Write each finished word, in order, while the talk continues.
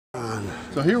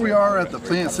So here we are at the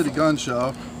Plant City Gun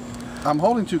Show. I'm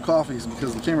holding two coffees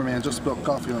because the cameraman just spilled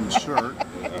coffee on the shirt.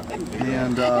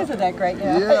 And isn't that great?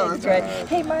 Yeah, yeah, it's great.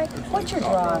 Hey Mike, what's your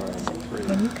draw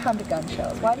when you come to gun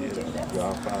shows? Why do you do this?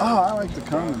 Oh, I like to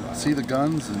come and see the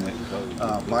guns and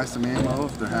buy some ammo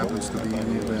if there happens to be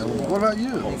any available. What about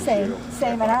you? Same.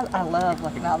 And I love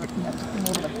looking out, being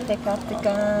able to pick up the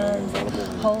guns,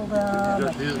 hold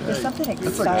them. There's something exciting.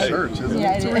 It's like church, isn't it?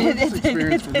 Yeah, It's a religious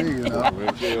experience for me, you know.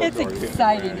 It's an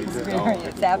exciting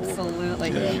experience, absolutely.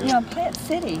 You know, Plant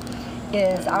City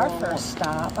is our first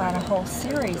stop on a whole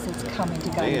series that's coming to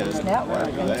Gun News Network,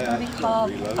 and it's going to be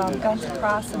called Guns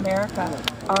Across America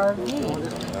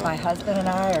RV. My husband and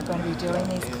I are going to be doing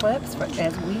these clips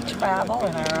as we travel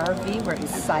in our RV. We're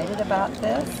excited about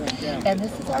this, and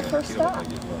this is our first stop.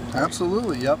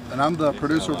 Absolutely, yep. And I'm the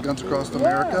producer of Guns Across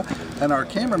America, and our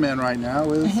cameraman right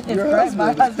now is your Greg,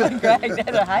 husband. my husband, Greg.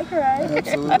 Hi, Greg.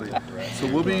 Absolutely. So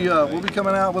we'll be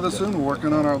coming out with it soon. We're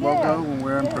working on our logo, and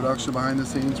we're in production behind the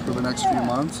scenes for the next few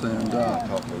months, and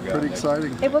pretty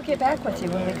exciting. And we'll get back with you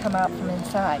when we come out from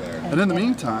inside. And in the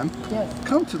meantime,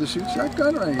 come to the Shoot Shack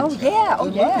Gun Range. Oh yeah.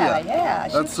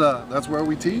 That's where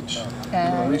we teach,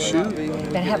 we shoot.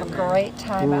 And have a great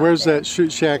time. Well, where's that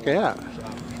Shoot Shack at?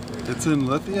 It's in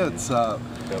Lithia. It's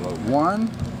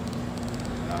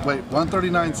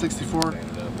 13964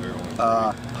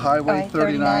 Highway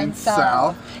 39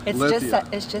 South.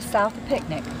 It's just south of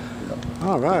Picnic.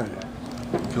 All right.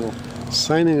 Cool.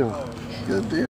 Signing off. Good deal.